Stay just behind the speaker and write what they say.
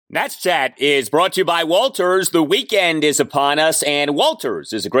Nats Chat is brought to you by Walters. The weekend is upon us, and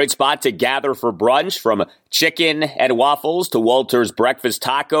Walters is a great spot to gather for brunch. From chicken and waffles to Walters breakfast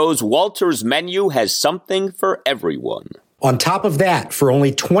tacos, Walters' menu has something for everyone. On top of that, for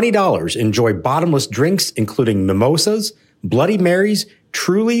only $20, enjoy bottomless drinks, including mimosas, Bloody Marys,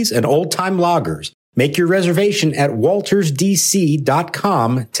 Trulies, and old-time lagers. Make your reservation at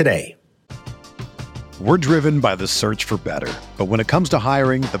waltersdc.com today. We're driven by the search for better. But when it comes to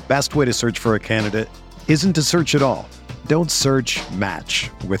hiring, the best way to search for a candidate isn't to search at all. Don't search,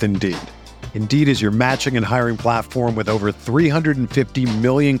 match with Indeed. Indeed is your matching and hiring platform with over 350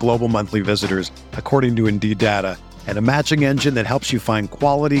 million global monthly visitors, according to Indeed data, and a matching engine that helps you find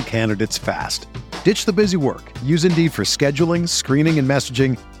quality candidates fast. Ditch the busy work. Use Indeed for scheduling, screening, and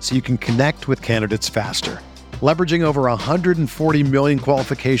messaging so you can connect with candidates faster. Leveraging over 140 million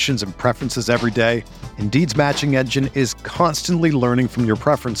qualifications and preferences every day, Indeed's matching engine is constantly learning from your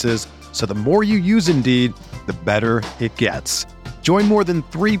preferences, so the more you use Indeed, the better it gets. Join more than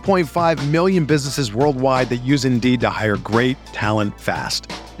 3.5 million businesses worldwide that use Indeed to hire great talent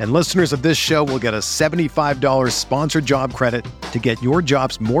fast. And listeners of this show will get a $75 sponsored job credit to get your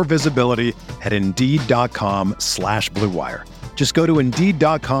jobs more visibility at Indeed.com/Blue Wire. Just go to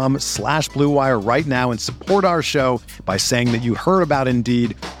Indeed.com/Blue Wire right now and support our show by saying that you heard about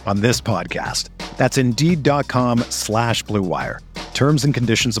Indeed on this podcast. That's Indeed.com/Blue Wire. Terms and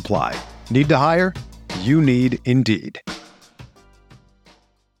conditions apply. Need to hire? You need Indeed.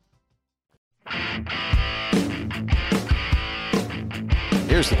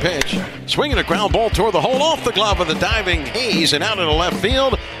 Here's the pitch. Swinging a ground ball toward the hole, off the glove of the diving Hayes and out into left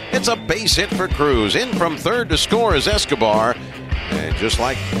field. It's a base hit for Cruz. In from third to score is Escobar. And just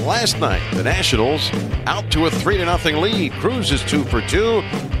like last night, the Nationals out to a 3-0 lead. Cruz is 2 for 2.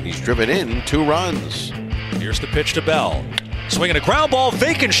 He's driven in 2 runs. Here's the pitch to Bell. Swinging a ground ball,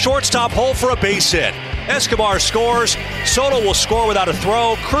 vacant shortstop hole for a base hit. Escobar scores. Soto will score without a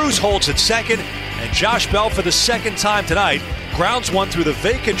throw. Cruz holds at second. And Josh Bell, for the second time tonight, grounds one through the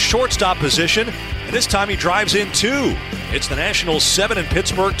vacant shortstop position. And this time he drives in 2. It's the Nationals 7 and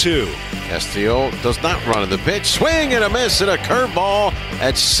Pittsburgh 2. Castillo does not run in the pitch. Swing and a miss at a curveball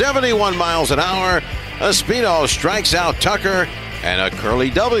at 71 miles an hour. Espino strikes out Tucker. And a Curly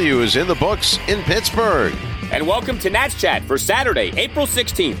W is in the books in Pittsburgh. And welcome to Nats Chat for Saturday, April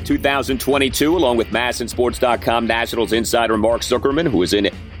 16th, 2022, along with MASNsports.com Nationals insider Mark Zuckerman, who is in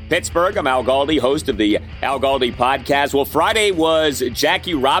Pittsburgh. I'm Al Galdi, host of the Al Galdi podcast. Well, Friday was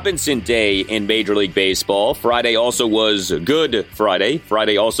Jackie Robinson Day in Major League Baseball. Friday also was Good Friday.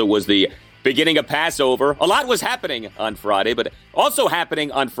 Friday also was the beginning of Passover. A lot was happening on Friday, but also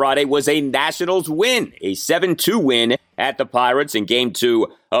happening on Friday was a Nationals win, a 7-2 win at the Pirates in Game 2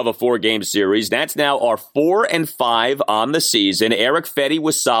 of a 4-game series. Nats now are 4-5 on the season. Eric Fedde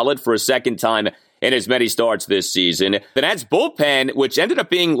was solid for a second time in as many starts this season. The Nats bullpen, which ended up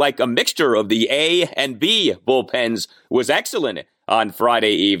being like a mixture of the A and B bullpens, was excellent on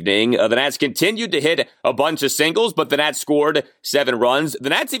Friday evening. The Nats continued to hit a bunch of singles, but the Nats scored 7 runs. The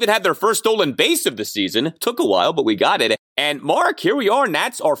Nats even had their first stolen base of the season. Took a while, but we got it. And Mark, here we are.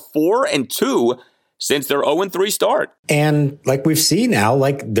 Nats are 4-2 since their 0-3 start. And like we've seen now,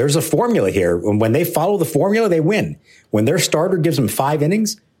 like there's a formula here. When they follow the formula, they win. When their starter gives them 5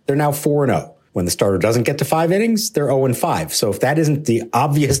 innings, they're now 4-0. When the starter doesn't get to 5 innings, they're 0-5. So if that isn't the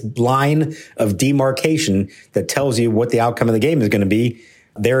obvious line of demarcation that tells you what the outcome of the game is going to be,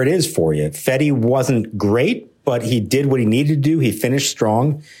 there it is for you. Fedde wasn't great, but he did what he needed to do. He finished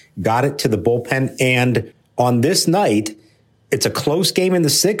strong, got it to the bullpen. And on this night, it's a close game in the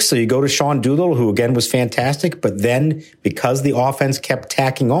 6th. So you go to Sean Doolittle, who again was fantastic. But then because the offense kept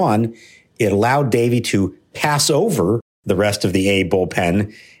tacking on, it allowed Davey to pass over the rest of the A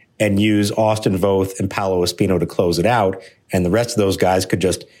bullpen and use Austin Voth and Paolo Espino to close it out. And the rest of those guys could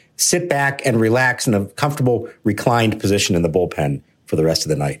just sit back and relax in a comfortable reclined position in the bullpen for the rest of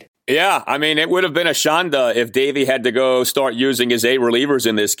the night. Yeah, I mean, it would have been a shanda if Davey had to go start using his A relievers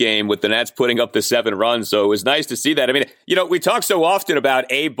in this game with the Nats putting up the 7 runs. So it was nice to see that. I mean, you know, we talk so often about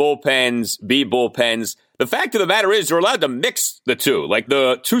A bullpens, B bullpens. The fact of the matter is you're allowed to mix the two. Like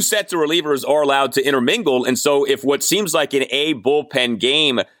the 2 sets of relievers are allowed to intermingle. And so if what seems like an A bullpen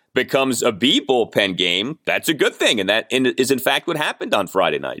game becomes a B bullpen game, that's a good thing. And that is in fact what happened on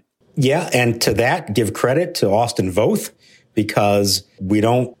Friday night. Yeah, and to that, give credit to Austin Voth, because we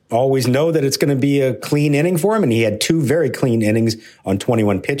don't always know that it's going to be a clean inning for him. And he had 2 very clean innings on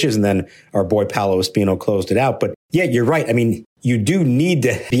 21 pitches. And then our boy Paolo Espino closed it out. But yeah, you're right. I mean, you do need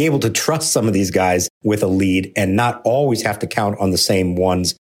to be able to trust some of these guys with a lead and not always have to count on the same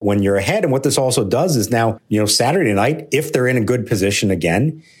ones when you're ahead. And what this also does is now, you know, Saturday night, if they're in a good position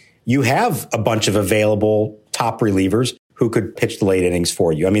again, you have a bunch of available top relievers who could pitch the late innings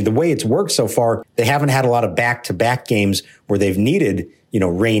for you. I mean, the way it's worked so far, they haven't had a lot of back-to-back games where they've needed,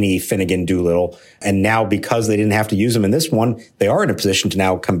 Rainey, Finnegan, Doolittle. And now because they didn't have to use them in this one, they are in a position to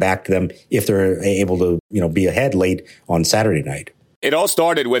now come back to them if they're able to, be ahead late on Saturday night. It all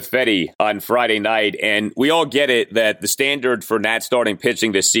started with Fedde on Friday night, and we all get it that the standard for Nats starting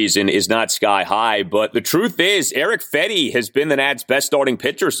pitching this season is not sky high, but the truth is Eric Fedde has been the Nats' best starting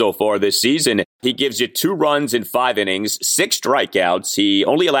pitcher so far this season. He gives you 2 runs in 5 innings, 6 strikeouts. He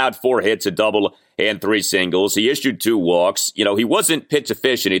only allowed 4 hits, a double and 3 singles. He issued 2 walks. He wasn't pitch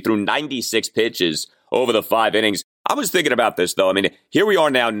efficient. He threw 96 pitches over the 5 innings. I was thinking about this, though. I mean, here we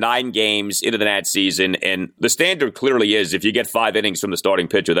are now 9 games into the Nats season, and the standard clearly is if you get 5 innings from the starting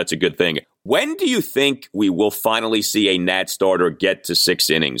pitcher, that's a good thing. When do you think we will finally see a Nats starter get to 6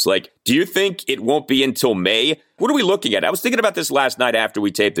 innings? Do you think it won't be until May? What are we looking at? I was thinking about this last night after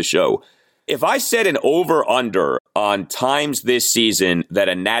we taped the show. If I set an over-under on times this season that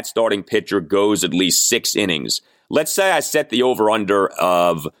a Nats starting pitcher goes at least 6 innings, let's say I set the over-under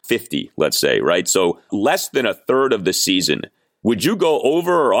of 50, let's say, right? So less than a third of the season. Would you go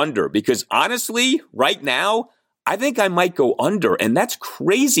over or under? Because honestly, right now, I think I might go under. And that's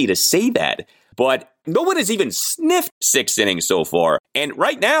crazy to say that. But no one has even sniffed 6 innings so far. And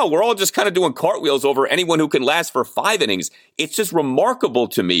right now, we're all just kind of doing cartwheels over anyone who can last for 5 innings. It's just remarkable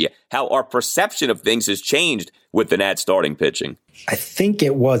to me how our perception of things has changed with the Nats starting pitching. I think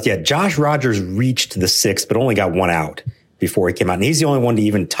it was, Josh Rogers reached the 6th, but only got 1 out before he came out. And he's the only one to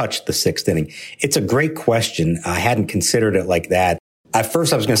even touch the 6th inning. It's a great question. I hadn't considered it like that. At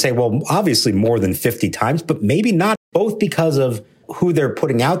first, I was going to say, well, obviously more than 50 times, but maybe not, both because of who they're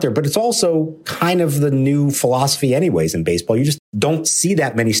putting out there, but it's also kind of the new philosophy anyways in baseball. You just don't see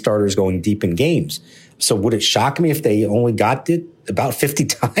that many starters going deep in games. So would it shock me if they only got it about 50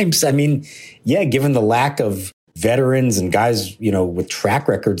 times? I mean, yeah, given the lack of veterans and guys, with track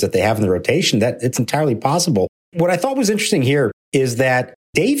records that they have in the rotation, that it's entirely possible. What I thought was interesting here is that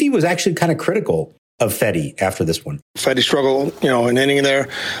Davey was actually kind of critical of Fedde after this one. Fedde struggled, an inning there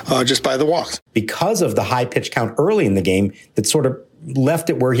just by the walks. Because of the high pitch count early in the game that sort of left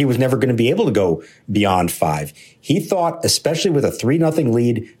it where he was never going to be able to go beyond 5. He thought, especially with a 3-0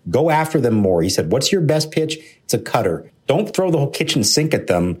 lead, go after them more. He said, what's your best pitch? It's a cutter. Don't throw the whole kitchen sink at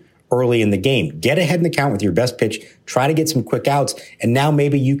them early in the game. Get ahead in the count with your best pitch. Try to get some quick outs. And now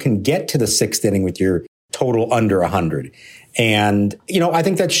maybe you can get to the 6th inning with your total under 100. And, I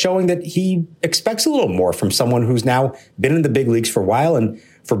think that's showing that he expects a little more from someone who's now been in the big leagues for a while. And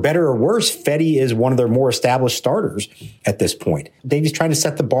for better or worse, Fedde is one of their more established starters at this point. Davey's trying to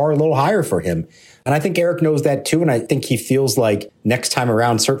set the bar a little higher for him. And I think Eric knows that too. And I think he feels like next time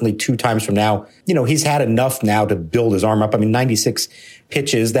around, certainly 2 times from now, he's had enough now to build his arm up. I mean, 96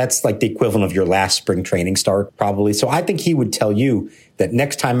 pitches, that's like the equivalent of your last spring training start, probably. So I think he would tell you that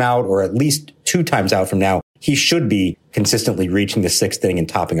next time out, or at least 2 times out from now, he should be consistently reaching the 6th inning and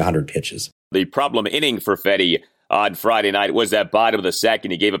topping 100 pitches. The problem inning for Fedde on Friday night was that bottom of the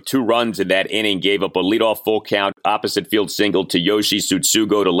second. He gave up 2 runs in that inning, gave up a leadoff full count opposite field single to Yoshi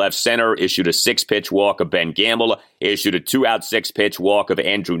Tsutsugo to left center, issued a 6-pitch walk of Ben Gamble, issued a 2-out 6-pitch walk of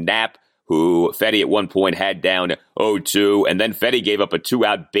Andrew Knapp, who Fedde at one point had down 0-2, and then Fedde gave up a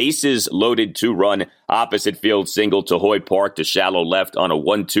 2-out bases-loaded 2-run opposite field single to Hoy Park to shallow left on a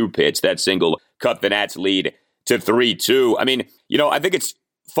 1-2 pitch. That single cut the Nats' lead to 3-2. I mean, I think it's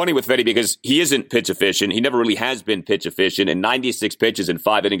funny with Fedde because he isn't pitch efficient. He never really has been pitch efficient, and 96 pitches in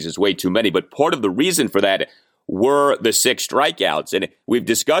 5 innings is way too many. But part of the reason for that were the 6 strikeouts. And we've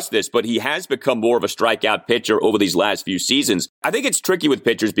discussed this, but he has become more of a strikeout pitcher over these last few seasons. I think it's tricky with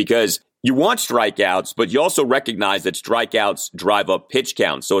pitchers because you want strikeouts, but you also recognize that strikeouts drive up pitch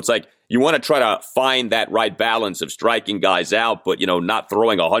counts. So it's like you want to try to find that right balance of striking guys out, but, not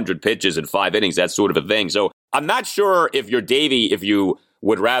throwing 100 pitches in 5 innings, that sort of a thing. So I'm not sure if you're Davey, if you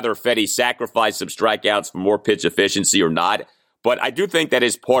would rather Fedde sacrifice some strikeouts for more pitch efficiency or not. But I do think that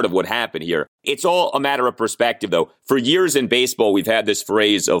is part of what happened here. It's all a matter of perspective, though. For years in baseball, we've had this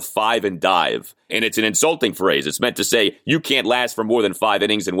phrase of 5 and dive, and it's an insulting phrase. It's meant to say you can't last for more than 5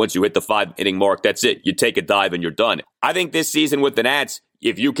 innings, and once you hit the 5-inning mark, that's it. You take a dive and you're done. I think this season with the Nats,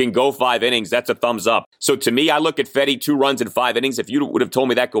 if you can go 5 innings, that's a thumbs up. So to me, I look at Fedde, 2 runs in 5 innings. If you would have told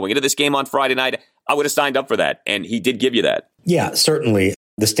me that going into this game on Friday night, I would have signed up for that, and he did give you that. Yeah, certainly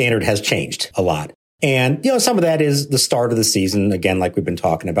the standard has changed a lot. And, some of that is the start of the season, again, like we've been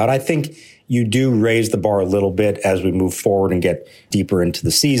talking about. I think you do raise the bar a little bit as we move forward and get deeper into the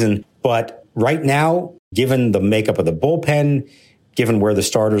season. But right now, given the makeup of the bullpen, given where the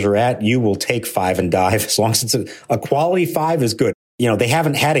starters are at, you will take 5 and dive as long as it's a quality 5 is good. they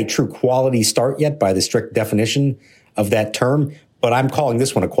haven't had a true quality start yet by the strict definition of that term, but I'm calling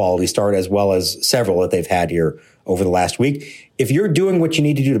this one a quality start as well as several that they've had here over the last week. If you're doing what you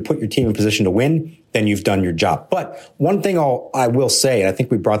need to do to put your team in position to win, then you've done your job. But one thing I will say, and I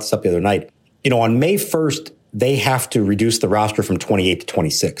think we brought this up the other night, on May 1st, they have to reduce the roster from 28 to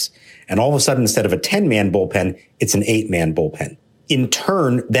 26. And all of a sudden, instead of a 10-man bullpen, it's an 8-man bullpen. In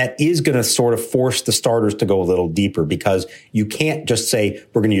turn, that is going to sort of force the starters to go a little deeper because you can't just say,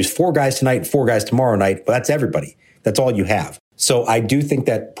 we're going to use 4 guys tonight, 4 guys tomorrow night. But that's everybody. That's all you have. So I do think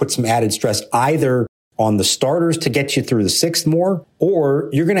that puts some added stress either on the starters to get you through the 6th more, or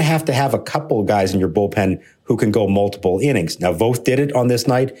you're going to have a couple of guys in your bullpen who can go multiple innings. Now, Voth did it on this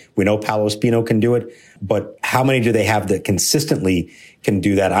night. We know Paolo Espino can do it, but how many do they have that consistently can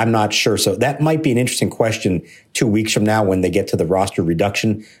do that? I'm not sure. So that might be an interesting question 2 weeks from now when they get to the roster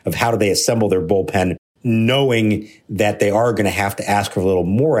reduction of how do they assemble their bullpen, knowing that they are going to have to ask for a little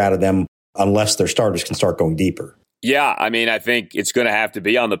more out of them unless their starters can start going deeper. Yeah, I think it's going to have to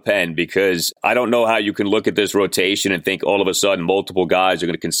be on the pen because I don't know how you can look at this rotation and think all of a sudden multiple guys are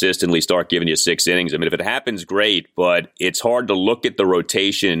going to consistently start giving you 6 innings. If it happens, great, but it's hard to look at the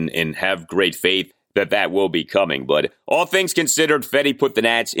rotation and have great faith that will be coming. But all things considered, Fedde put the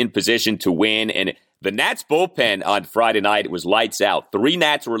Nats in position to win, and the Nats bullpen on Friday night was lights out. 3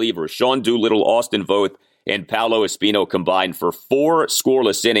 Nats relievers, Sean Doolittle, Austin Voth, and Paolo Espino combined for 4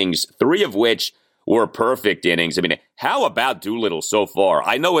 scoreless innings, 3 of which were perfect innings. How about Doolittle so far?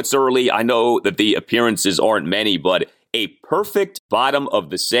 I know it's early. I know that the appearances aren't many, but a perfect bottom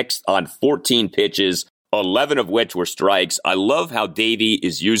of the 6th on 14 pitches, 11 of which were strikes. I love how Davey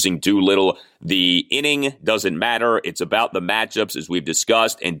is using Doolittle. The inning doesn't matter. It's about the matchups, as we've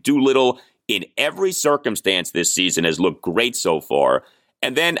discussed, and Doolittle in every circumstance this season has looked great so far.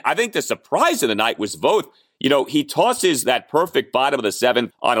 And then I think the surprise of the night was Voth. He tosses that perfect bottom of the 7th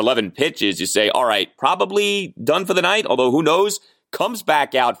on 11 pitches. You say, all right, probably done for the night, although who knows? Comes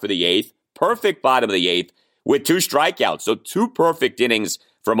back out for the 8th, perfect bottom of the 8th with 2 strikeouts. So 2 perfect innings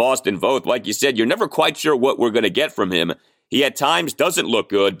from Austin Voth. Like you said, you're never quite sure what we're going to get from him. He at times doesn't look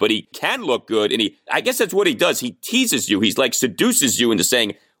good, but he can look good. And I guess that's what he does. He teases you. He's like seduces you into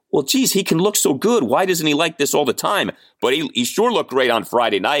saying, well, geez, he can look so good. Why doesn't he like this all the time? But he sure looked great on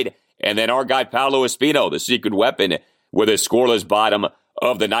Friday night. And then our guy, Paolo Espino, the secret weapon, with a scoreless bottom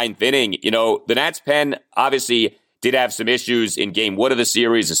of the 9th inning. The Nats pen obviously did have some issues in game 1 of the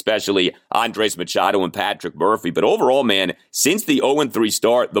series, especially Andres Machado and Patrick Murphy. But overall, man, since the 0-3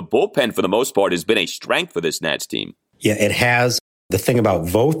 start, the bullpen for the most part has been a strength for this Nats team. Yeah, it has. The thing about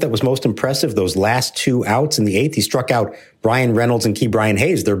Voth that was most impressive, those last 2 outs in the 8th, he struck out Brian Reynolds and Key Brian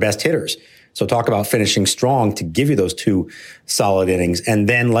Hayes, their best hitters. So talk about finishing strong to give you those 2 solid innings. And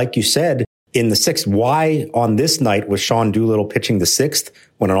then, like you said, in the 6th, why on this night was Sean Doolittle pitching the 6th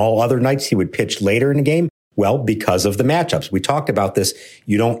when on all other nights he would pitch later in the game? Well, because of the matchups. We talked about this.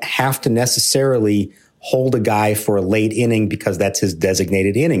 You don't have to necessarily hold a guy for a late inning because that's his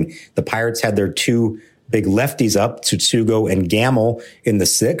designated inning. The Pirates had their 2 big lefties up, Tsutsugo and Gamel, in the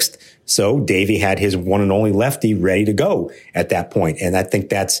 6th. So Davey had his one and only lefty ready to go at that point. And I think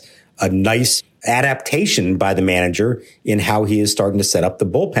that's a nice adaptation by the manager in how he is starting to set up the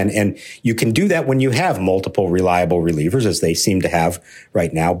bullpen. And you can do that when you have multiple reliable relievers, as they seem to have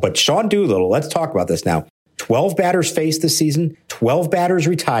right now. But Sean Doolittle, let's talk about this now. 12 batters faced this season, 12 batters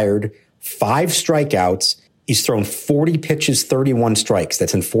retired, 5 strikeouts. He's thrown 40 pitches, 31 strikes.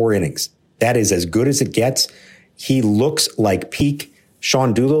 That's in 4 innings. That is as good as it gets. He looks like peak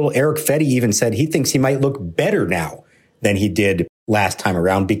Sean Doolittle. Eric Fedde even said he thinks he might look better now than he did last time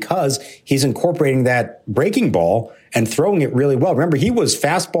around because he's incorporating that breaking ball and throwing it really well. Remember, he was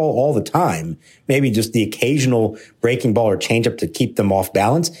fastball all the time, maybe just the occasional breaking ball or changeup to keep them off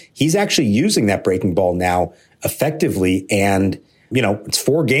balance. He's actually using that breaking ball now effectively. And, it's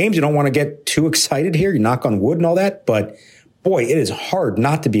 4 games. You don't want to get too excited here. You knock on wood and all that. But boy, it is hard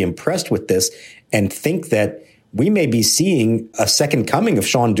not to be impressed with this and think that we may be seeing a second coming of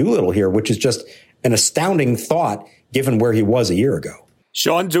Sean Doolittle here, which is just an astounding thought given where he was a year ago.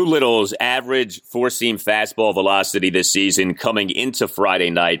 Sean Doolittle's average 4-seam fastball velocity this season coming into Friday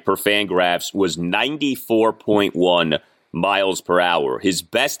night per Fangraphs was 94.1 miles per hour. His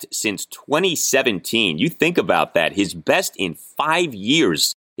best since 2017. You think about that. His best in 5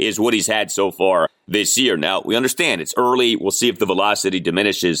 years is what he's had so far this year. Now, we understand it's early. We'll see if the velocity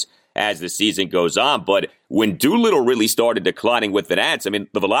diminishes as the season goes on. But when Doolittle really started declining with the Nats,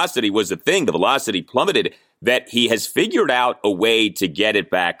 the velocity was the thing. The velocity plummeted. That he has figured out a way to get it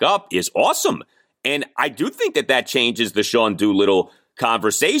back up is awesome. And I do think that changes the Sean Doolittle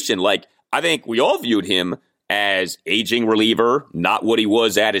conversation. I think we all viewed him as aging reliever, not what he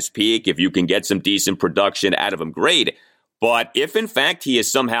was at his peak. If you can get some decent production out of him, great. But if, in fact, he has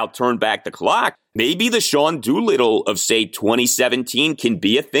somehow turned back the clock, maybe the Sean Doolittle of, say, 2017 can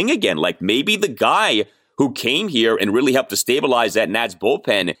be a thing again. Like maybe the guy who came here and really helped to stabilize that Nats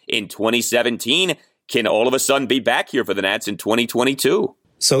bullpen in 2017 can all of a sudden be back here for the Nats in 2022.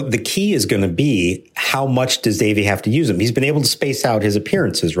 So the key is going to be how much does Davey have to use him? He's been able to space out his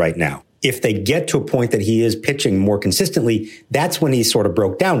appearances right now. If they get to a point that he is pitching more consistently, that's when he sort of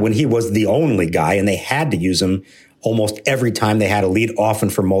broke down, when he was the only guy and they had to use him almost every time they had a lead,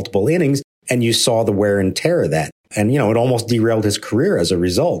 often for multiple innings. And you saw the wear and tear of that. And, it almost derailed his career as a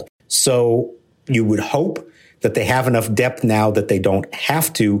result. So you would hope that they have enough depth now that they don't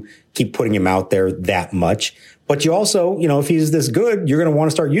have to keep putting him out there that much. But you also, if he's this good, you're going to want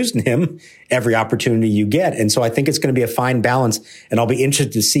to start using him every opportunity you get. And so I think it's going to be a fine balance, and I'll be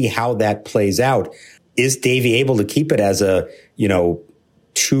interested to see how that plays out. Is Davey able to keep it as a,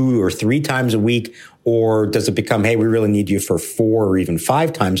 2 or 3 times a week, or does it become, hey, we really need you for 4 or even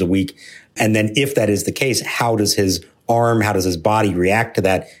 5 times a week? And then if that is the case, how does his arm, how does his body react to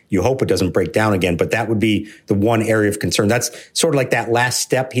that? You hope it doesn't break down again, but that would be the one area of concern. That's sort of like that last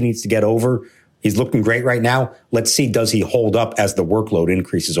step he needs to get over. He's looking great right now. Let's see, does he hold up as the workload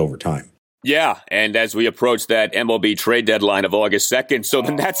increases over time? Yeah, and as we approach that MLB trade deadline of August 2nd, so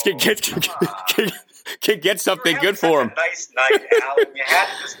the Nats can get something good for him. Nice night, Alan. You had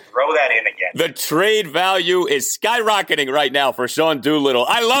to just throw that in again. The trade value is skyrocketing right now for Sean Doolittle.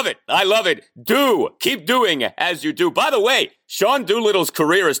 I love it. I love it. Keep doing as you do. By the way, Sean Doolittle's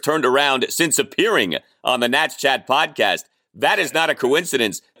career has turned around since appearing on the Nats Chat podcast. That is not a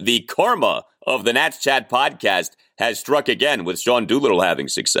coincidence. The karma of the Nats Chat podcast has struck again with Sean Doolittle having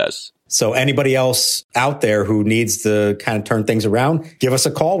success. So anybody else out there who needs to kind of turn things around, give us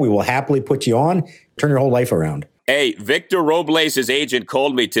a call. We will happily put you on, turn your whole life around. Hey, Victor Robles' agent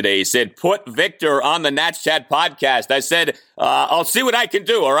called me today. He said, put Victor on the Nats Chat podcast. I said, I'll see what I can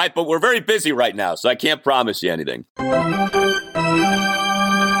do, all right? But we're very busy right now, so I can't promise you anything.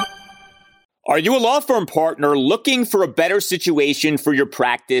 Are you a law firm partner looking for a better situation for your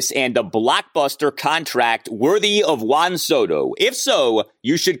practice and a blockbuster contract worthy of Juan Soto? If so,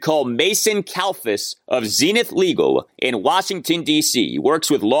 you should call Mason Kalfas of Zenith Legal in Washington, D.C. He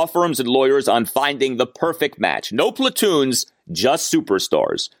works with law firms and lawyers on finding the perfect match. No platoons, just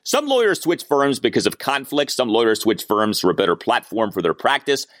superstars. Some lawyers switch firms because of conflict. Some lawyers switch firms for a better platform for their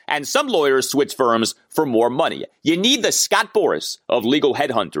practice. And some lawyers switch firms for more money. You need the Scott Boras of legal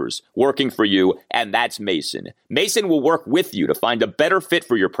headhunters working for you, and that's Mason. Mason will work with you to find a better fit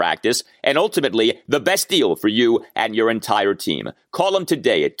for your practice and ultimately the best deal for you and your entire team. Call him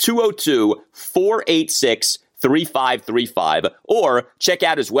today at 202-486-3535 or check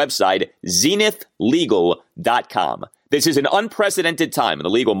out his website, zenithlegal.com. This is an unprecedented time in the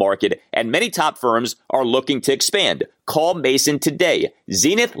legal market, and many top firms are looking to expand. Call Mason today.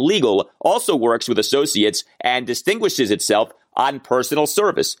 Zenith Legal also works with associates and distinguishes itself on personal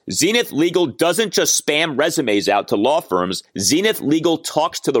service. Zenith Legal doesn't just spam resumes out to law firms. Zenith Legal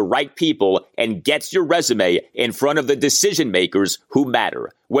talks to the right people and gets your resume in front of the decision makers who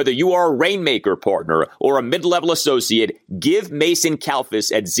matter. Whether you are a Rainmaker partner or a mid-level associate, give Mason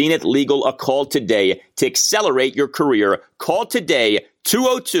Kalfas at Zenith Legal a call today to accelerate your career. Call today,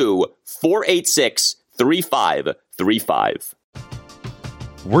 202-486-3535.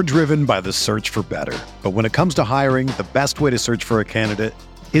 We're driven by the search for better. But when it comes to hiring, the best way to search for a candidate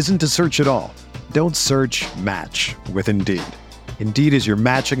isn't to search at all. Don't search, match with Indeed. Indeed is your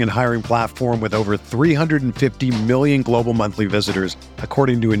matching and hiring platform with over 350 million global monthly visitors,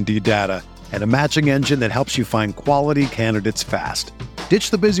 according to Indeed data, and a matching engine that helps you find quality candidates fast.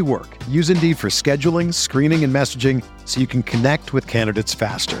 Ditch the busy work. Use Indeed for scheduling, screening, and messaging so you can connect with candidates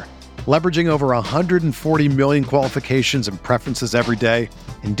faster. Leveraging over 140 million qualifications and preferences every day,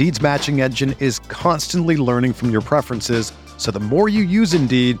 Indeed's matching engine is constantly learning from your preferences, so the more you use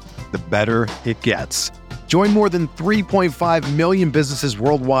Indeed, the better it gets. Join more than 3.5 million businesses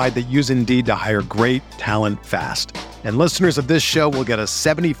worldwide that use Indeed to hire great talent fast. And listeners of this show will get a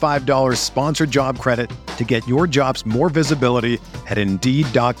 $75 sponsored job credit to get your jobs more visibility at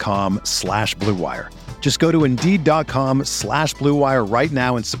Indeed.com/Blue Wire. Just go to Indeed.com/Blue Wire right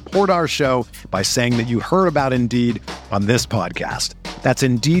now and support our show by saying that you heard about Indeed on this podcast. That's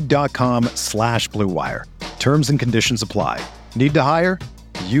Indeed.com/Blue Wire. Terms and conditions apply. Need to hire?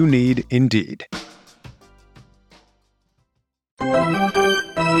 You need Indeed.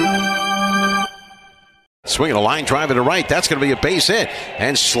 Swinging a line drive to right. That's going to be a base hit.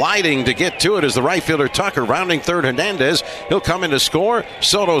 And sliding to get to it is the right fielder Tucker. Rounding third, Hernandez. He'll come in to score.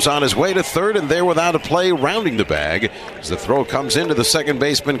 Soto's on his way to third, and there without a play, rounding the bag as the throw comes into the second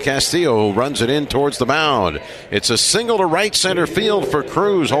baseman Castillo, who runs it in towards the mound. It's a single to right center field for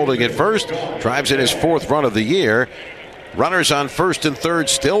Cruz, holding it first. Drives in his fourth run of the year. Runners on first and third,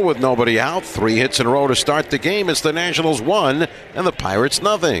 still with nobody out. 3 hits in a row to start the game. It's the Nationals 1 and the Pirates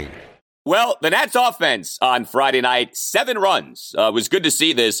nothing. Well, the Nats offense on Friday night, 7 runs. It was good to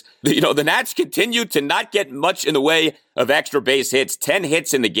see this. The Nats continue to not get much in the way of extra base hits. 10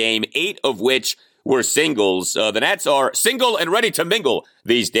 hits in the game, 8 of which were singles. The Nats are single and ready to mingle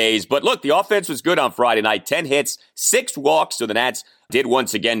these days. But look, the offense was good on Friday night. 10 hits, 6 walks. So the Nats did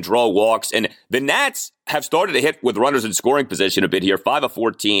once again draw walks. And the Nats have started to hit with runners in scoring position a bit here. 5 of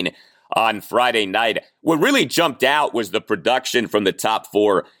 14 on Friday night. What really jumped out was the production from the top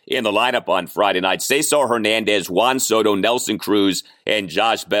 4 in the lineup on Friday night. Cesar Hernandez, Juan Soto, Nelson Cruz, and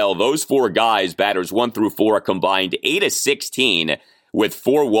Josh Bell. Those 4 guys, batters 1 through 4, combined 8 of 16 with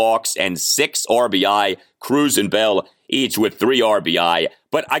 4 walks and 6 RBI. Cruz and Bell each with 3 RBI.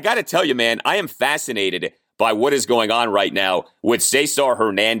 But I got to tell you, man, I am fascinated by what is going on right now with Cesar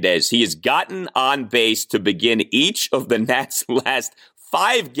Hernandez. He has gotten on base to begin each of the Nats' last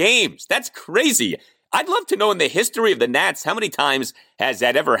 5 games. That's crazy. I'd love to know in the history of the Nats, how many times has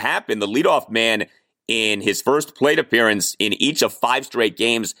that ever happened? The leadoff man in his first plate appearance in each of 5 straight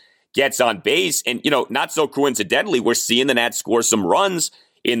games gets on base. And, not so coincidentally, we're seeing the Nats score some runs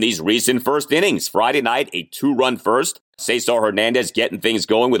in these recent first innings. Friday night, a 2-run first. Cesar Hernandez getting things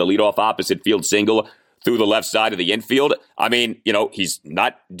going with a leadoff opposite field single through the left side of the infield. I mean, he's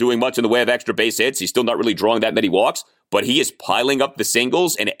not doing much in the way of extra base hits. He's still not really drawing that many walks, but he is piling up the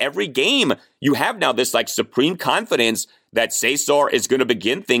singles. And every game, you have now this supreme confidence that Cesar is going to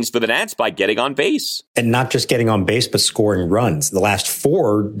begin things for the Nats by getting on base. And not just getting on base, but scoring runs. The last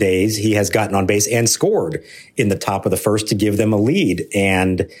 4 days, he has gotten on base and scored in the top of the first to give them a lead.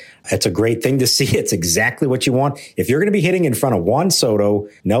 And it's a great thing to see. It's exactly what you want. If you're going to be hitting in front of Juan Soto,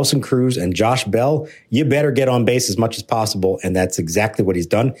 Nelson Cruz, and Josh Bell, you better get on base as much as possible. And that's exactly what he's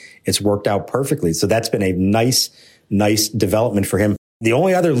done. It's worked out perfectly. So that's been a nice development for him. The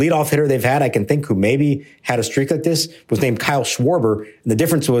only other leadoff hitter they've had, I can think, who maybe had a streak like this was named Kyle Schwarber. And the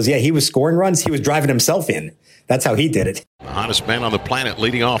difference was, he was scoring runs. He was driving himself in. That's how he did it. The hottest man on the planet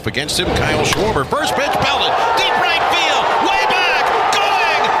leading off against him, Kyle Schwarber. First pitch belted, deep right field, way back,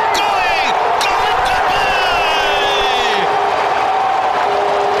 going, goodbye!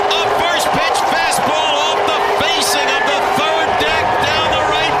 A first pitch fastball off the facing of the third deck down the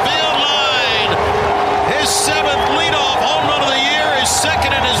right field line. His 7th leadoff home run of the year, is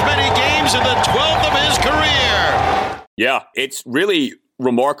second in as many games in the 12th of his career. Yeah, it's really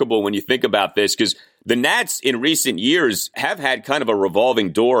remarkable when you think about this, because the Nats in recent years have had kind of a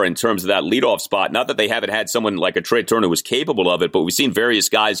revolving door in terms of that leadoff spot. Not that they haven't had someone like a Trey Turner who was capable of it, but we've seen various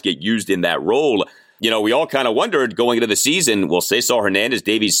guys get used in that role. We all kind of wondered going into the season, well, Cesar Hernandez,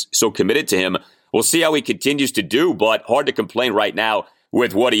 Davies so committed to him. We'll see how he continues to do, but hard to complain right now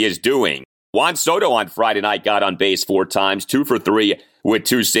with what he is doing. Juan Soto on Friday night got on base 4 times, 2 for 3 with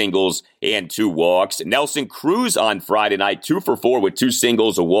 2 singles and 2 walks. Nelson Cruz on Friday night, 2 for 4 with 2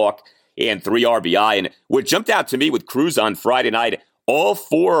 singles, a walk, and 3 RBI. And what jumped out to me with Cruz on Friday night, all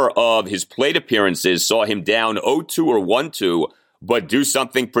 4 of his plate appearances saw him down 0-2 or 1-2, but do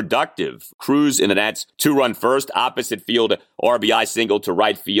something productive. Cruz in the Nats 2-run first, opposite field RBI single to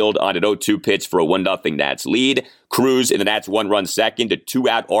right field on an 0-2 pitch for a 1-0 Nats lead. Cruz in the Nats 1-run second, a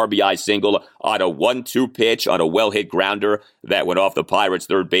 2-out RBI single on a 1-2 pitch on a well-hit grounder that went off the Pirates'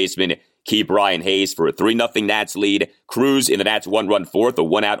 third baseman, Key Brian Hayes, for a 3-0 Nats lead. Cruz in the Nats 1-run fourth, a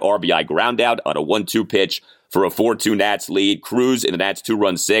 1-out RBI groundout on a 1-2 pitch for a 4-2 Nats lead. Cruz in the Nats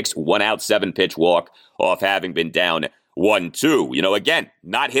 2-run sixth, 1-out 7-pitch walk off having been down 1-2. Again,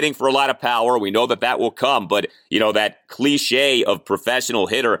 not hitting for a lot of power. We know that will come, but, that cliche of professional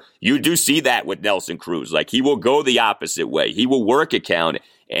hitter, you do see that with Nelson Cruz. He will go the opposite way. He will work a count,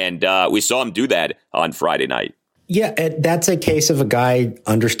 and we saw him do that on Friday night. Yeah, that's a case of a guy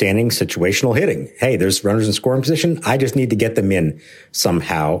understanding situational hitting. Hey, there's runners in scoring position. I just need to get them in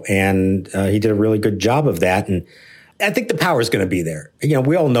somehow, and he did a really good job of that, and I think the power is going to be there.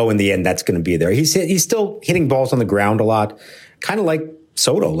 We all know in the end that's going to be there. He's still hitting balls on the ground a lot, kind of like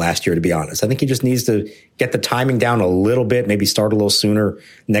Soto last year, to be honest. I think he just needs to get the timing down a little bit, maybe start a little sooner.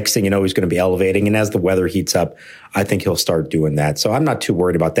 Next thing you know, he's going to be elevating. And as the weather heats up, I think he'll start doing that. So I'm not too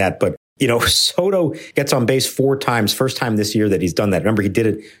worried about that. But, Soto gets on base 4 times, first time this year that he's done that. Remember, he did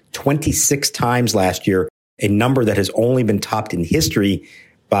it 26 times last year, a number that has only been topped in history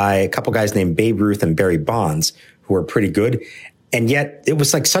by a couple guys named Babe Ruth and Barry Bonds, who are pretty good. And yet it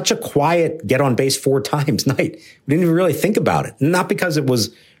was like such a quiet get on base 4 times night. We didn't even really think about it. Not because it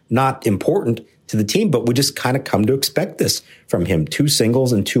was not important to the team, but we just kind of come to expect this from him. 2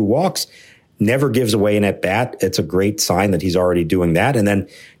 singles and 2 walks. Never gives away an at bat. It's a great sign that he's already doing that. And then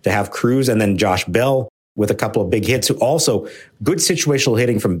to have Cruz and then Josh Bell with a couple of big hits, who also good situational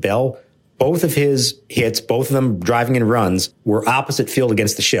hitting from Bell. Both of his hits, both of them driving in runs, were opposite field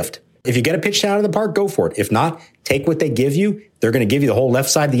against the shift. If you get a pitch out of the park, go for it. If not, take what they give you. They're going to give you the whole left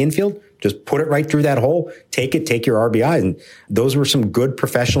side of the infield. Just put it right through that hole. Take it, take your RBI. And those were some good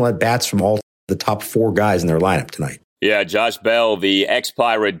professional at-bats from all the top 4 guys in their lineup tonight. Yeah, Josh Bell, the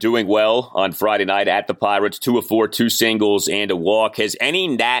ex-Pirate, doing well on Friday night at the Pirates. 2 of 4, 2 singles and a walk. Has any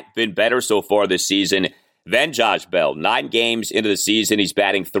Nat been better so far this season than Josh Bell? 9 games into the season, he's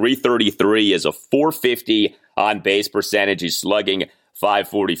batting .333 as a .450 on-base percentage. He's slugging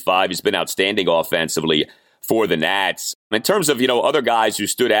 .545. He's been outstanding offensively for the Nats. In terms of, other guys who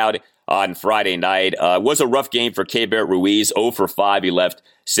stood out on Friday night, was a rough game for Keibert Ruiz. 0 for 5. He left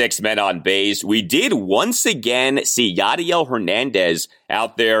 6 men on base. We did once again see Yadiel Hernandez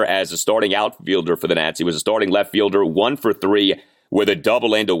out there as a starting outfielder for the Nats. He was a starting left fielder, 1 for 3 with a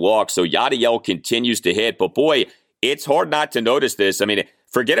double and a walk. So Yadiel continues to hit. But boy, it's hard not to notice this. I mean,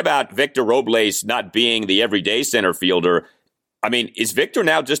 forget about Victor Robles not being the everyday center fielder. I mean, is Victor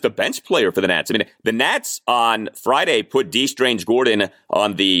now just a bench player for the Nats? I mean, the Nats on Friday put D. Strange Gordon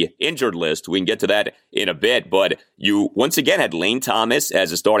on the injured list. We can get to that in a bit. But you once again had Lane Thomas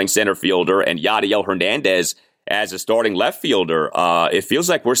as a starting center fielder and Yadiel Hernandez as a starting left fielder. It feels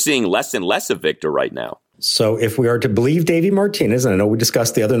like we're seeing less and less of Victor right now. So if we are to believe Davey Martinez, and I know we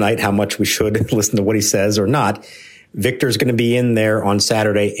discussed the other night how much we should listen to what he says or not, Victor's going to be in there on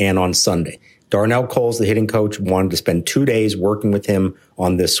Saturday and on Sunday. Darnell Coles, the hitting coach, wanted to spend 2 days working with him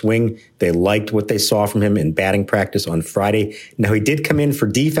on this swing. They liked what they saw from him in batting practice on Friday. Now, he did come in for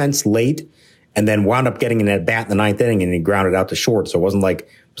defense late and then wound up getting an at-bat in the 9th inning, and he grounded out to short. So it wasn't like there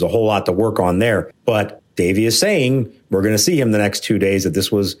was a whole lot to work on there. But Davey is saying we're going to see him the next 2 days, that this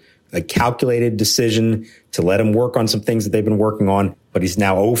was a calculated decision to let him work on some things that they've been working on. But he's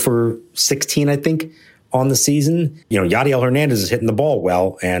now 0 for 16, I think, on the season. Yadiel Hernandez is hitting the ball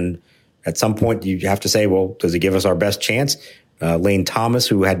well, and at some point, you have to say, well, does he give us our best chance? Lane Thomas,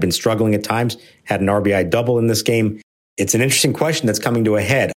 who had been struggling at times, had an RBI double in this game. It's an interesting question that's coming to a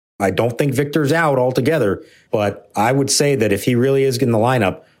head. I don't think Victor's out altogether, but I would say that if he really is in the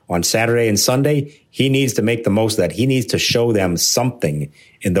lineup on Saturday and Sunday, he needs to make the most of that. He needs to show them something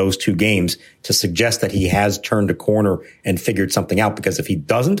in those 2 games to suggest that he has turned a corner and figured something out. Because if he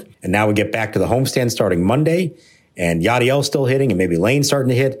doesn't, and now we get back to the homestand starting Monday, and Yadiel's still hitting, and maybe Lane's starting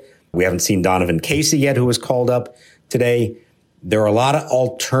to hit, we haven't seen Donovan Casey yet, who was called up today. There are a lot of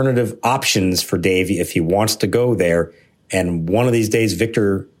alternative options for Davey if he wants to go there. And one of these days,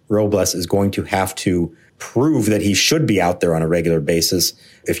 Victor Robles is going to have to prove that he should be out there on a regular basis.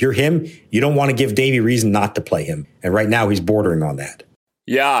 If you're him, you don't want to give Davey reason not to play him. And right now, he's bordering on that.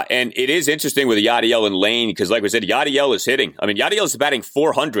 Yeah, and it is interesting with Yadiel and Lane because, like we said, Yadiel is hitting. I mean, Yadiel is batting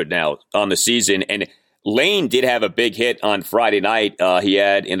 .400 now on the season, and Lane did have a big hit on Friday night. He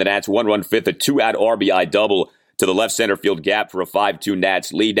had in the Nats 1-run fifth, a 2-out RBI double to the left center field gap for a 5-2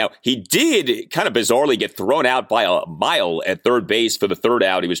 Nats lead. Now, he did kind of bizarrely get thrown out by a mile at third base for the 3rd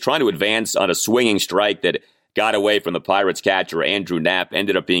out. He was trying to advance on a swinging strike that got away from the Pirates catcher, Andrew Knapp,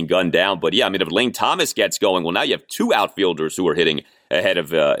 ended up being gunned down. But yeah, I mean, if Lane Thomas gets going, well, now you have 2 outfielders who are hitting ahead of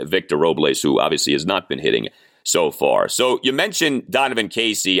Victor Robles, who obviously has not been hitting so far. So you mentioned Donovan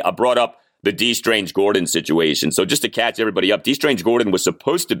Casey. I brought up the D. Strange Gordon situation. So just to catch everybody up, D. Strange Gordon was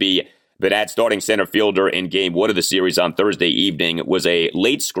supposed to be the Nats starting center fielder in game 1 of the series on Thursday evening. It was a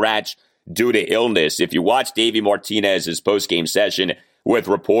late scratch due to illness. If you watch Davey Martinez's post-game session with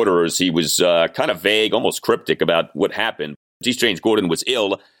reporters, he was kind of vague, almost cryptic about what happened. D. Strange Gordon was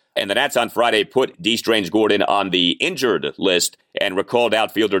ill, and the Nats on Friday put D. Strange Gordon on the injured list and recalled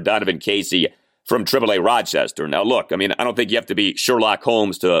outfielder Donovan Casey from AAA Rochester. Now, look, I mean, I don't think you have to be Sherlock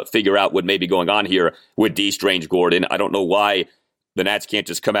Holmes to figure out what may be going on here with D. Strange Gordon. I don't know why the Nats can't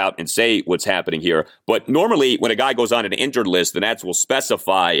just come out and say what's happening here. But normally, when a guy goes on an injured list, the Nats will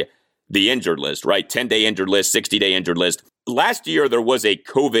specify the injured list, right? 10-day injured list, 60-day injured list. Last year, there was a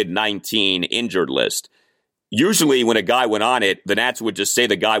COVID-19 injured list. Usually, when a guy went on it, the Nats would just say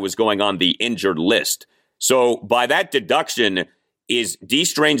the guy was going on the injured list. So by that deduction, is D.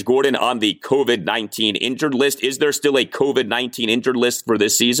 Strange Gordon on the COVID-19 injured list? Is there still a COVID-19 injured list for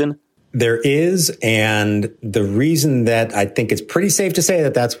this season? There is, and the reason that I think it's pretty safe to say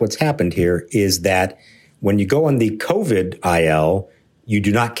that that's what's happened here is that when you go on the COVID IL, you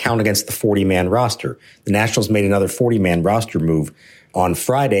do not count against the 40-man roster. The Nationals made another 40-man roster move. On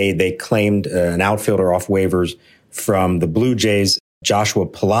Friday, they claimed an outfielder off waivers from the Blue Jays, Joshua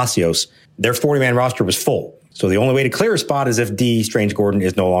Palacios. Their 40-man roster was full. So the only way to clear a spot is if D. Strange Gordon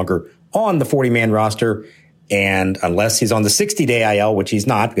is no longer on the 40-man roster. And unless he's on the 60-day IL, which he's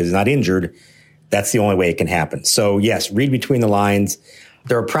not because he's not injured, that's the only way it can happen. So, yes, read between the lines.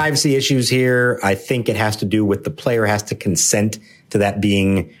 There are privacy issues here. I think it has to do with the player has to consent to that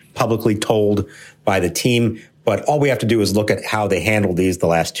being publicly told by the team. But all we have to do is look at how they handled these the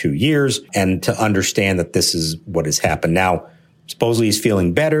last 2 years and to understand that this is what has happened. Now, supposedly he's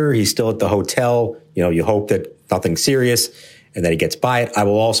feeling better. He's still at the hotel. You hope that nothing's serious and that he gets by it. I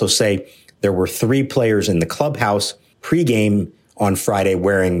will also say there were 3 players in the clubhouse pregame on Friday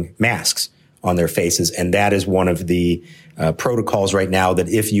wearing masks on their faces. And that is one of the protocols right now, that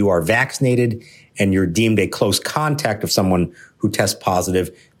if you are vaccinated and you're deemed a close contact of someone who tests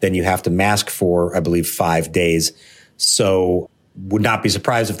positive, then you have to mask for, I believe, 5 days. So would not be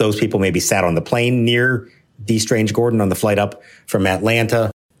surprised if those people maybe sat on the plane near D. Strange Gordon on the flight up from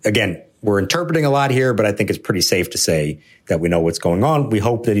Atlanta. Again, we're interpreting a lot here, but I think it's pretty safe to say that we know what's going on. We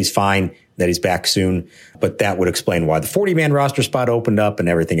hope that he's fine, that he's back soon, but that would explain why the 40-man roster spot opened up and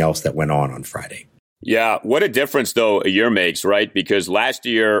everything else that went on Friday. Yeah, what a difference, though, a year makes, right? Because last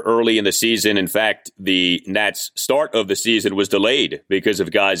year, early in the season, in fact, the Nats' start of the season was delayed because of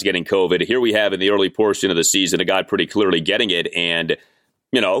guys getting COVID. Here we have in the early portion of the season a guy pretty clearly getting it. And,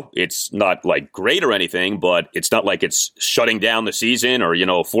 it's not like great or anything, but it's not like it's shutting down the season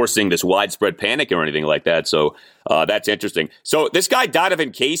or, forcing this widespread panic or anything like that. So that's interesting. So this guy,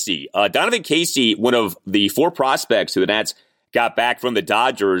 Donovan Casey, one of the 4 prospects who the Nats got back from the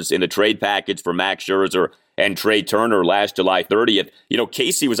Dodgers in the trade package for Max Scherzer and Trey Turner last July 30th.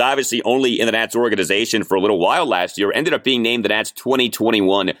 Casey was obviously only in the Nats organization for a little while last year, ended up being named the Nats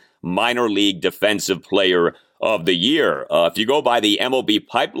 2021 Minor League Defensive Player of the Year. If you go by the MLB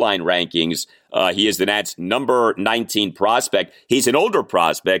pipeline rankings, he is the Nats' number 19 prospect. He's an older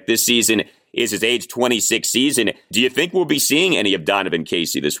prospect. This season is his age 26 season. Do you think we'll be seeing any of Donovan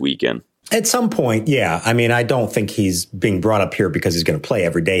Casey this weekend? At some point, yeah. I mean, I don't think he's being brought up here because he's going to play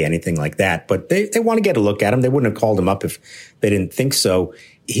every day, anything like that. But they want to get a look at him. They wouldn't have called him up if they didn't think so.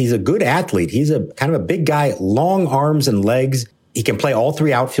 He's a good athlete. He's a kind of a big guy, long arms and legs. He can play all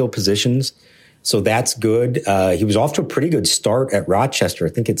 3 outfield positions. So that's good. He was off to a pretty good start at Rochester. I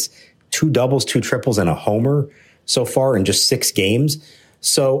think it's 2 doubles, 2 triples, and a homer so far in just 6 games.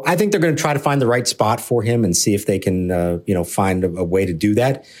 So I think they're going to try to find the right spot for him and see if they can, find a way to do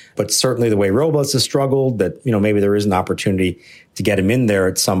that. But certainly the way Robles has struggled, that, maybe there is an opportunity to get him in there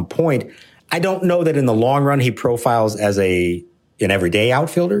at some point. I don't know that in the long run he profiles as an everyday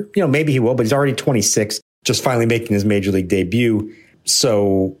outfielder. Maybe he will, but he's already 26, just finally making his major league debut.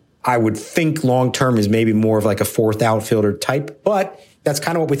 So I would think long term is maybe more of like a 4th outfielder type, but that's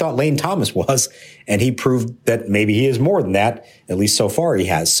kind of what we thought Lane Thomas was. And he proved that maybe he is more than that, at least so far he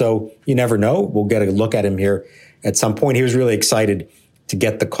has. So you never know. We'll get a look at him here at some point. He was really excited to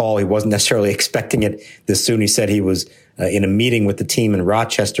get the call. He wasn't necessarily expecting it this soon. He said he was in a meeting with the team in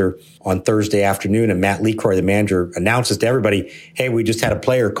Rochester on Thursday afternoon, and Matt LeCroy, the manager, announces to everybody, hey, we just had a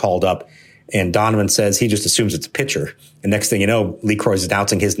player called up. And Donovan says he just assumes it's a pitcher. And next thing you know, LeCroy's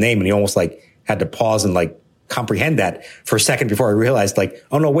announcing his name, and he almost had to pause and comprehend that for a second before I realized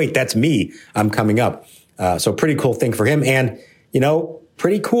oh no, wait, that's me. I'm coming up. So pretty cool thing for him. And,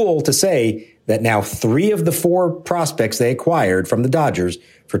 pretty cool to say that now 3 of the 4 prospects they acquired from the Dodgers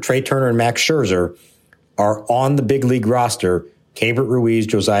for Trey Turner and Max Scherzer are on the big league roster. Keibert Ruiz,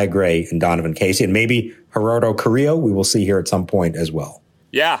 Josiah Gray, and Donovan Casey, and maybe Gerardo Carrillo we will see here at some point as well.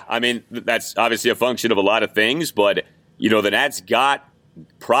 Yeah, I mean, that's obviously a function of a lot of things, but, the Nats got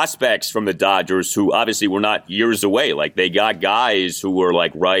prospects from the Dodgers who obviously were not years away. Like, they got guys who were,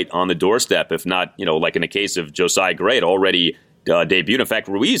 right on the doorstep, if not, like in the case of Josiah Gray, had already debuted. In fact,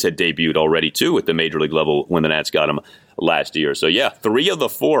 Ruiz had debuted already, too, at the major league level when the Nats got him last year. So, yeah, 3 of the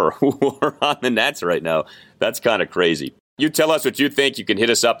 4 who are on the Nats right now. That's kind of crazy. You tell us what you think. You can hit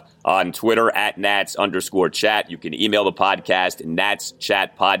us up on Twitter at Nats_chat. You can email the podcast,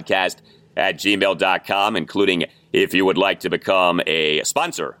 natschatpodcast@gmail.com, including if you would like to become a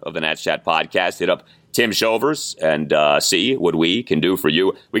sponsor of the Nats Chat Podcast. Hit up Tim Shovers and see what we can do for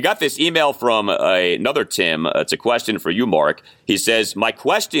you. We got this email from another Tim. It's a question for you, Mark. He says, my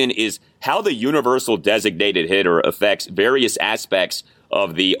question is how the universal designated hitter affects various aspects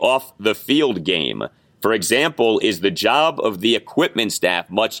of the off-the-field game. For example, is the job of the equipment staff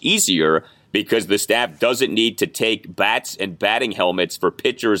much easier because the staff doesn't need to take bats and batting helmets for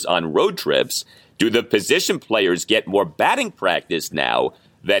pitchers on road trips. Do the position players get more batting practice now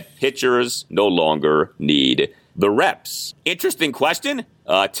that pitchers no longer need the reps? Interesting question.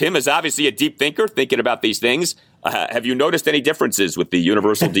 Tim is obviously a deep thinker, thinking about these things. Have you noticed any differences with the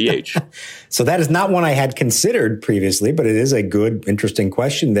universal DH? So that is not one I had considered previously, but it is a good, interesting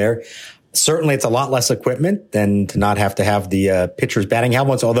question there. Certainly, it's a lot less equipment than to not have to have the pitcher's batting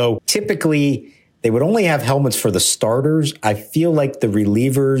helmets, although typically they would only have helmets for the starters. I feel like the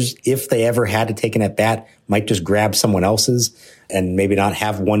relievers, if they ever had to take an at-bat, might just grab someone else's and maybe not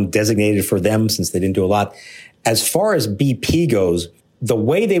have one designated for them since they didn't do a lot. As far as BP goes, the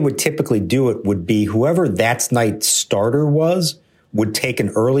way they would typically do it would be whoever that night's starter was would take an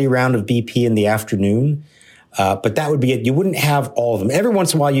early round of BP in the afternoon. But that would be it. You wouldn't have all of them. Every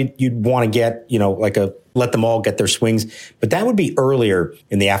once in a while, you'd want to get, let them all get their swings. But that would be earlier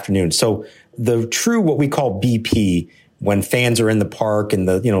in the afternoon. So the true, what we call BP, when fans are in the park in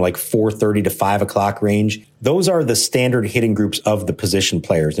the, 4:30 to 5 o'clock range, those are the standard hitting groups of the position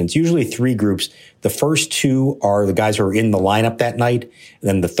players. And it's usually 3 groups. The first 2 are the guys who are in the lineup that night. And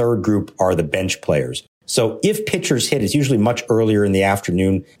then the third group are the bench players. So if pitchers hit, it's usually much earlier in the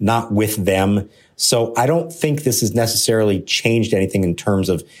afternoon, not with them. So I don't think this has necessarily changed anything in terms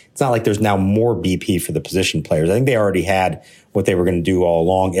of, it's not like there's now more BP for the position players. I think they already had what they were going to do all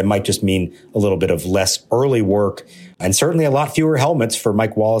along. It might just mean a little bit of less early work and certainly a lot fewer helmets for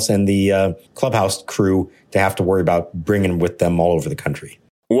Mike Wallace and the clubhouse crew to have to worry about bringing with them all over the country.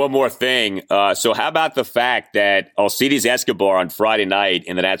 One more thing. So how about the fact that Alcides Escobar on Friday night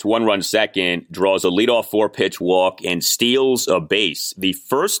in the Nats 1-run second draws a leadoff 4-pitch walk and steals a base, the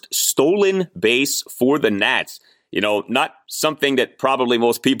first stolen base for the Nats. Not something that probably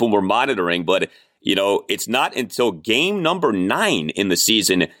most people were monitoring, but, it's not until game number 9 in the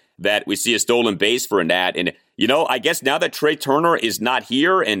season that we see a stolen base for a Nat. And, I guess now that Trey Turner is not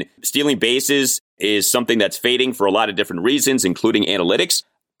here and stealing bases is something that's fading for a lot of different reasons, including analytics,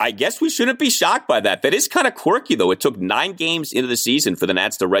 I guess we shouldn't be shocked by that. That is kind of quirky, though. It took 9 games into the season for the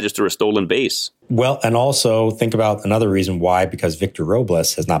Nats to register a stolen base. Well, and also think about another reason why, because Victor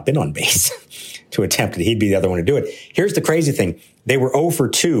Robles has not been on base to attempt it. He'd be the other one to do it. Here's the crazy thing. They were 0 for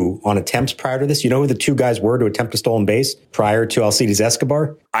 2 on attempts prior to this. You know who the 2 guys were to attempt a stolen base prior to Alcides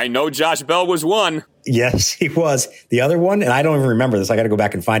Escobar? I know Josh Bell was one. Yes, he was. The other one, and I don't even remember this. I got to go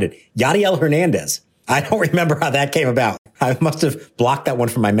back and find it. Yadiel Hernandez. I don't remember how that came about. I must have blocked that one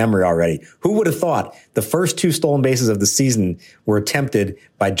from my memory already. Who would have thought the first 2 stolen bases of the season were attempted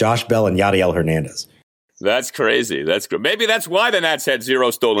by Josh Bell and Yadiel Hernandez? That's crazy. That's good. Maybe that's why the Nats had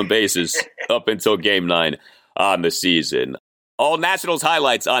 0 stolen bases up until game 9 on the season. All Nationals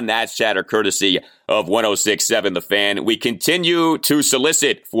highlights on Nats Chatter, courtesy of 106.7 The Fan. We continue to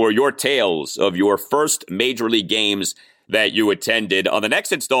solicit for your tales of your first Major League games that you attended. On the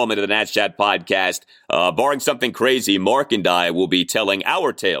next installment of the Nats Chat podcast, barring something crazy, Mark and I will be telling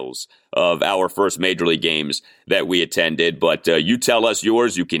our tales of our first Major League games that we attended. But you tell us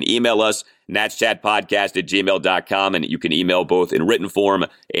yours. You can email us, natschatpodcast@gmail.com, and you can email both in written form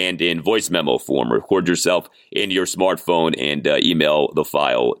and in voice memo form. Record yourself in your smartphone and email the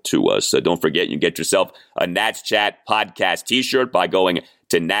file to us. So don't forget, you can get yourself a Nats Chat podcast t-shirt by going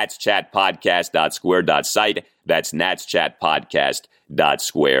to natschatpodcast.square.site. That's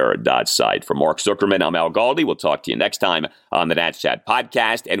natschatpodcast.square.site. For Mark Zuckerman, I'm Al Galdi. We'll talk to you next time on the Nats Chat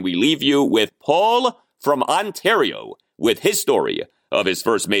podcast. And we leave you with Paul from Ontario with his story of his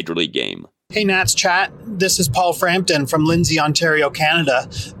first Major League game. Hey, Nats Chat. This is Paul Frampton from Lindsay, Ontario, Canada,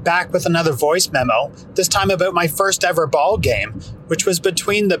 back with another voice memo, this time about my first ever ball game, which was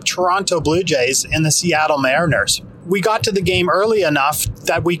between the Toronto Blue Jays and the Seattle Mariners. We got to the game early enough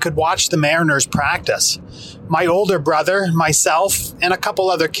that we could watch the Mariners practice. My older brother, myself, and a couple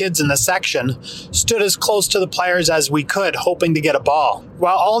other kids in the section stood as close to the players as we could, hoping to get a ball.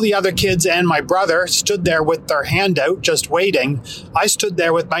 While all the other kids and my brother stood there with their hand out, just waiting, I stood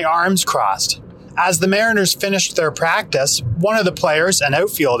there with my arms crossed. As the Mariners finished their practice, one of the players, an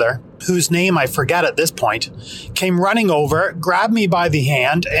outfielder, whose name I forget at this point, came running over, grabbed me by the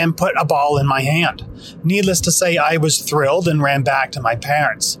hand, and put a ball in my hand. Needless to say, I was thrilled and ran back to my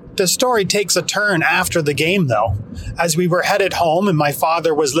parents. The story takes a turn after the game, though. As we were headed home and my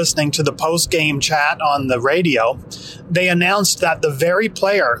father was listening to the post-game chat on the radio, they announced that the very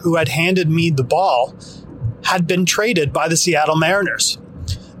player who had handed me the ball had been traded by the Seattle Mariners.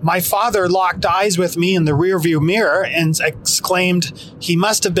 My father locked eyes with me in the rearview mirror and exclaimed, "He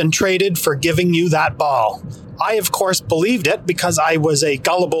must have been traded for giving you that ball." I, of course, believed it because I was a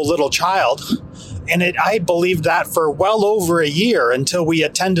gullible little child. And I believed that for well over a year until we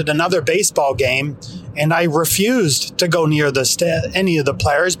attended another baseball game, and I refused to go near any of the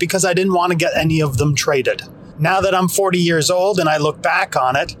players because I didn't want to get any of them traded. Now that I'm 40 years old and I look back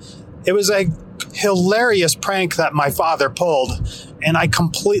on it, it was a hilarious prank that my father pulled, and I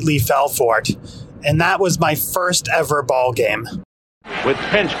completely fell for it. And that was my first ever ball game. With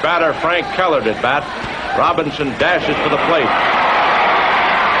pinch batter Frank Keller at bat, Robinson dashes to the plate.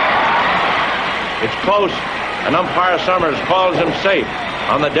 It's close, and umpire Summers calls him safe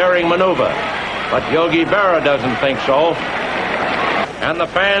on the daring maneuver. But Yogi Berra doesn't think so. And the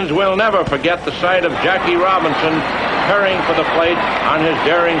fans will never forget the sight of Jackie Robinson tearing for the plate on his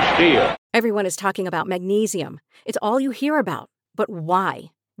daring steal. Everyone is talking about magnesium. It's all you hear about. But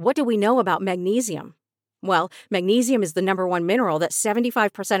why? What do we know about magnesium? Well, magnesium is the number one mineral that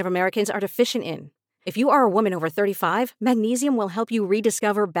 75% of Americans are deficient in. If you are a woman over 35, magnesium will help you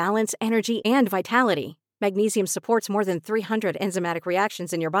rediscover balance, energy, and vitality. Magnesium supports more than 300 enzymatic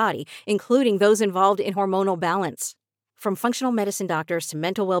reactions in your body, including those involved in hormonal balance. From functional medicine doctors to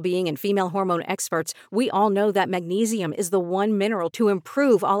mental well-being and female hormone experts, we all know that magnesium is the one mineral to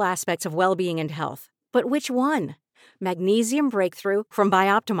improve all aspects of well-being and health. But which one? Magnesium Breakthrough from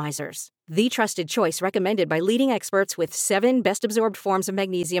Bioptimizers, the trusted choice recommended by leading experts with 7 best-absorbed forms of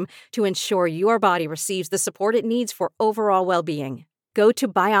magnesium to ensure your body receives the support it needs for overall well-being. Go to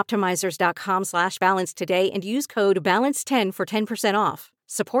bioptimizers.com/balance today and use code BALANCE10 for 10% off.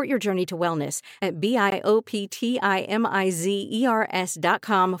 Support your journey to wellness at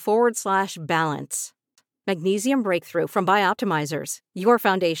bioptimizers.com/balance. Magnesium Breakthrough from Bioptimizers, your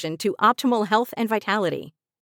foundation to optimal health and vitality.